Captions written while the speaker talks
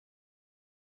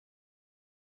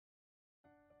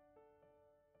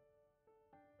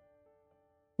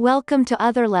Welcome to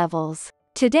Other Levels.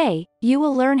 Today, you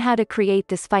will learn how to create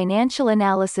this financial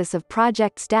analysis of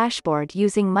projects dashboard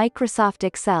using Microsoft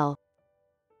Excel.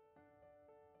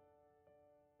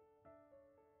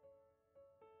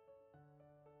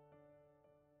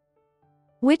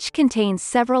 Which contains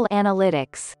several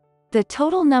analytics. The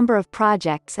total number of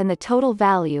projects and the total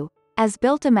value,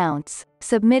 as-built amounts,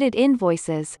 submitted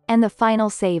invoices, and the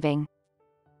final saving.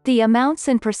 The amounts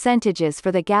and percentages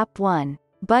for the Gap 1,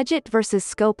 budget versus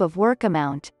scope of work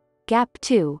amount, Gap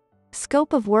 2,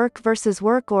 scope of work versus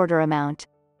work order amount,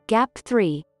 Gap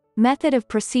 3, method of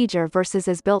procedure versus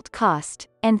as-built cost,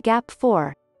 and Gap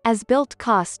 4, as-built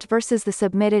cost versus the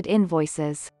submitted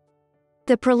invoices.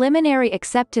 The preliminary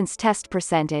acceptance test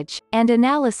percentage, and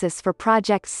analysis for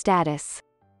project's status.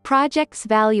 Project's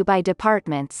value by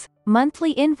departments,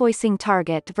 monthly invoicing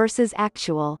target versus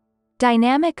actual.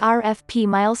 Dynamic RFP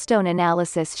milestone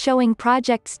analysis showing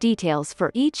project's details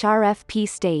for each RFP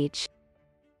stage.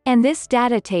 And this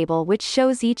data table which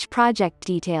shows each project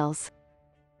details.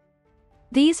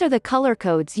 These are the color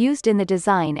codes used in the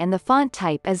design and the font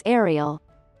type is Arial.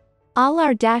 All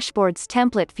our dashboard's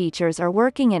template features are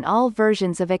working in all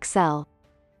versions of Excel.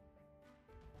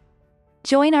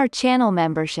 Join our channel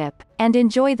membership, and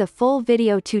enjoy the full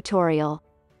video tutorial.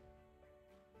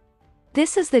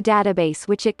 This is the database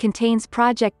which it contains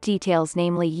project details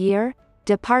namely year,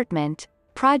 department,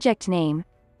 project name,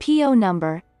 PO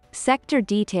number, sector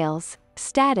details,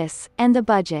 status, and the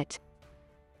budget.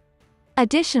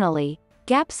 Additionally,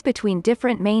 gaps between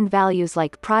different main values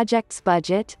like project's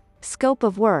budget, scope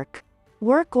of work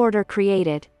order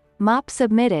created, MOP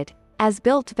submitted,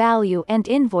 as-built value and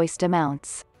invoiced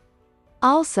amounts.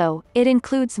 Also, it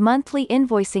includes monthly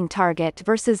invoicing target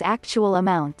versus actual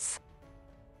amounts.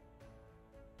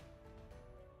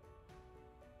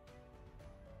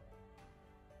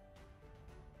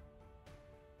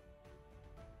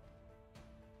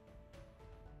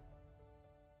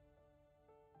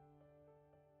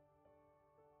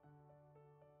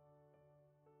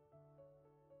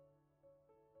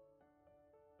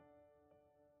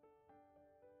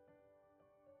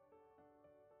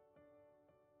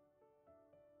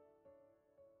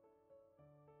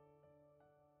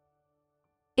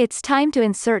 It's time to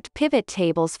insert pivot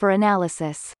tables for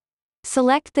analysis.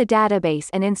 Select the database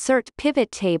and insert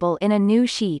pivot table in a new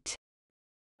sheet.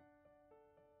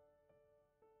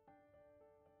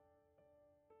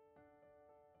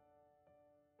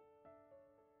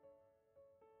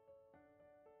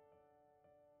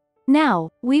 Now,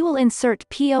 we will insert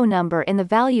PO number in the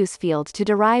values field to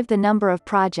derive the number of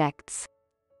projects.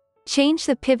 Change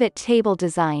the pivot table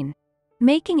design,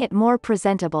 making it more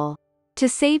presentable. To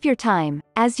save your time,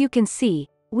 as you can see,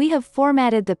 we have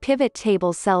formatted the pivot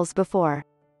table cells before.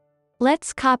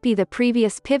 Let's copy the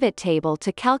previous pivot table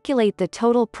to calculate the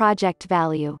total project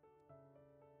value.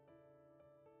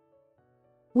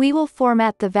 We will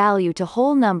format the value to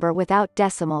whole number without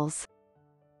decimals.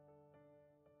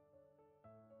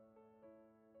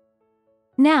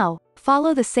 Now,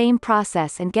 follow the same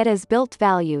process and get as-built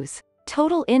values,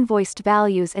 total invoiced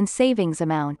values and savings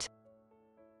amount.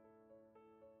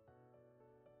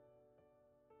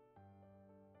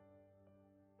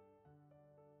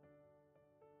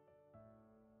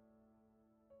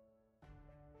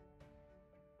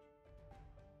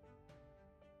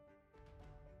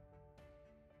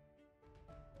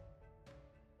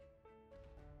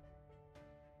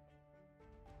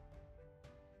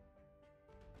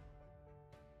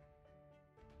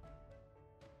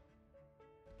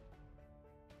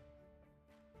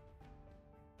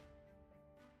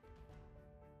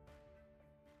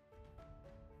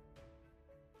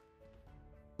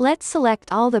 Let's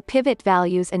select all the pivot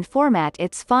values and format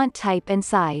its font type and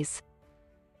size.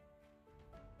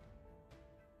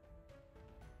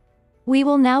 We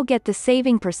will now get the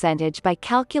saving percentage by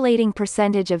calculating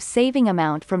percentage of saving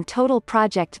amount from total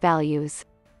project values.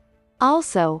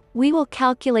 Also, we will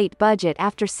calculate budget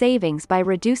after savings by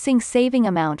reducing saving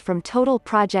amount from total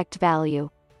project value.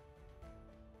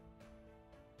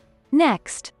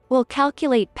 Next, we'll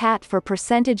calculate PAT for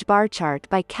percentage bar chart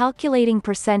by calculating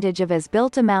percentage of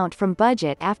as-built amount from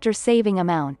budget after saving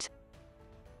amount.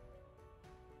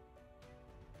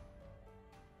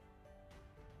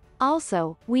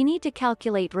 Also, we need to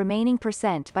calculate remaining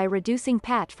percent by reducing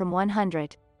PAT from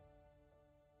 100.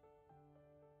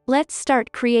 Let's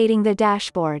start creating the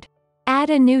dashboard. Add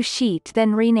a new sheet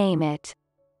then rename it.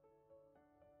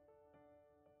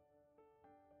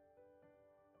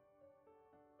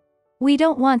 We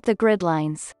don't want the grid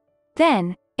lines.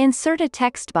 Then, insert a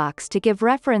text box to give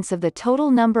reference of the total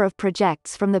number of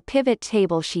projects from the pivot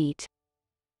table sheet.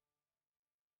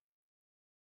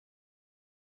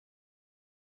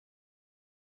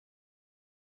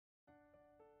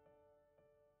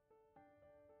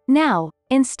 Now,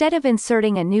 instead of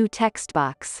inserting a new text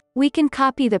box, we can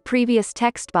copy the previous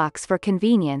text box for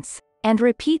convenience, and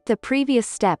repeat the previous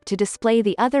step to display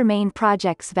the other main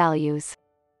project's values.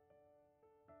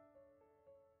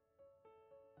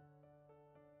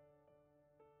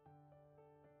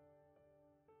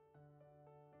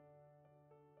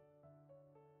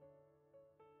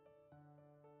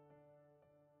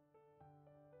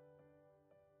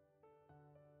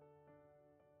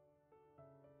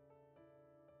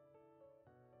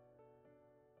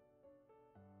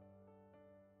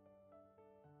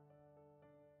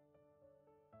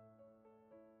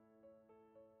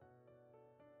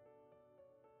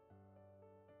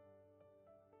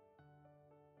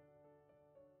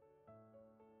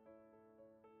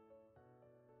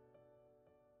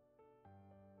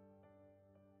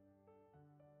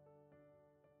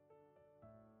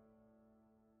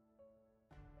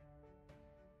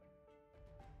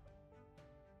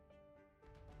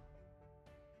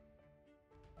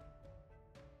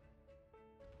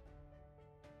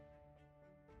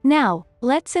 Now,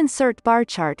 let's insert bar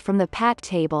chart from the PAT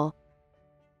table.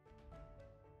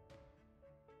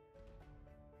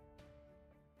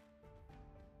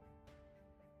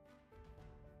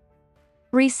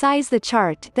 Resize the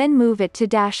chart, then move it to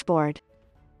dashboard.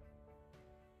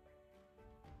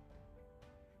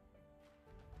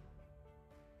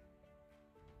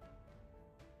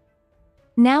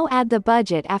 Now add the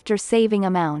budget after saving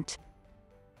amount.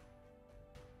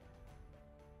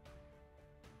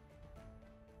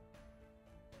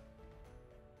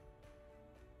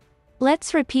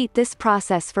 Let's repeat this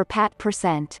process for PAT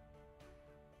 %.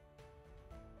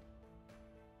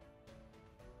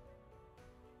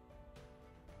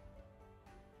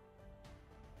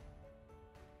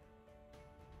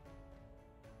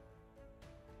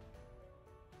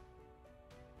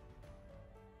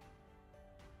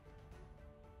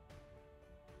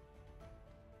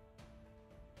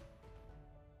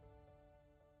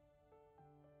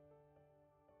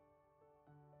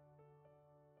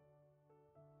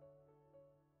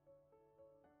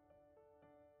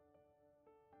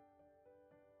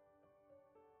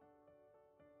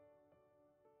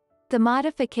 The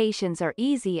modifications are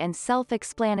easy and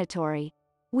self-explanatory.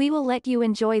 We will let you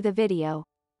enjoy the video.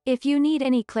 If you need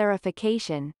any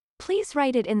clarification, please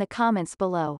write it in the comments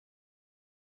below.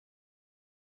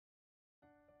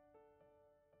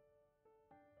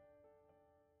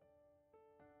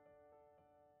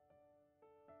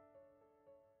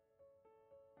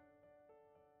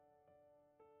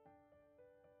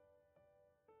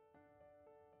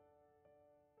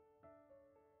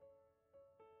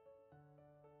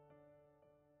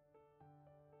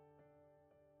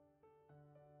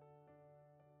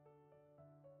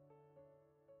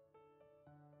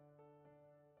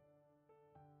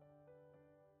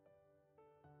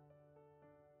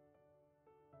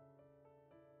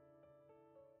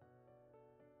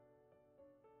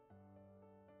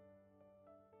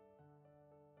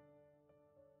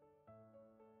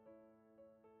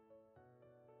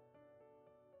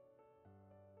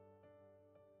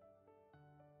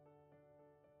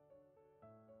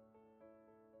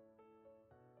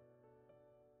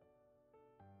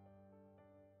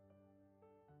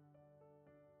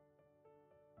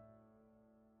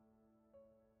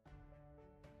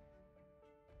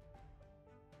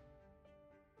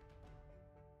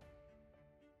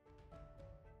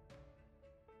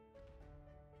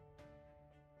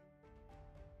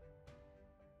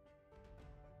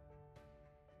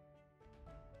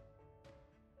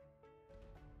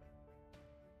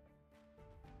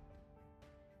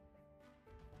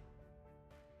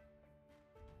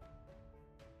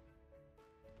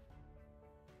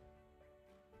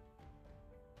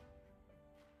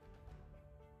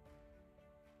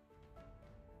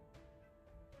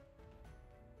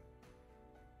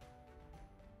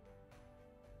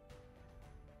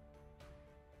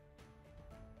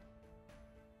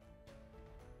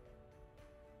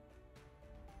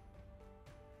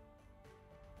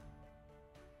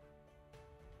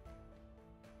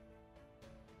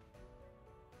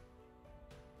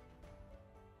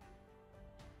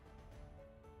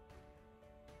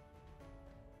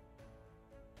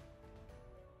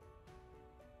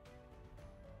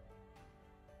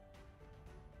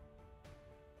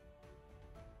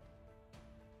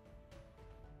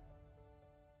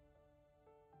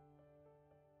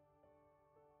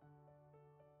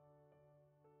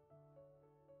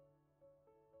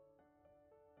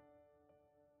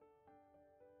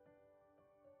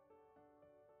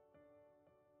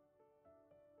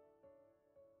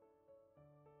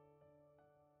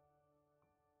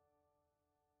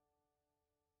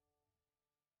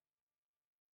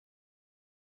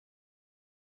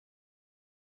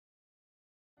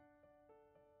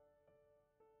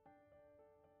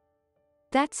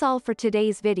 That's all for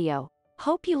today's video.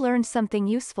 Hope you learned something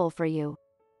useful for you.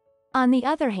 On the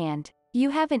other hand, you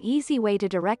have an easy way to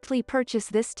directly purchase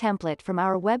this template from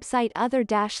our website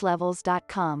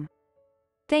other-levels.com.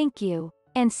 Thank you,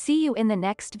 and see you in the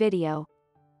next video.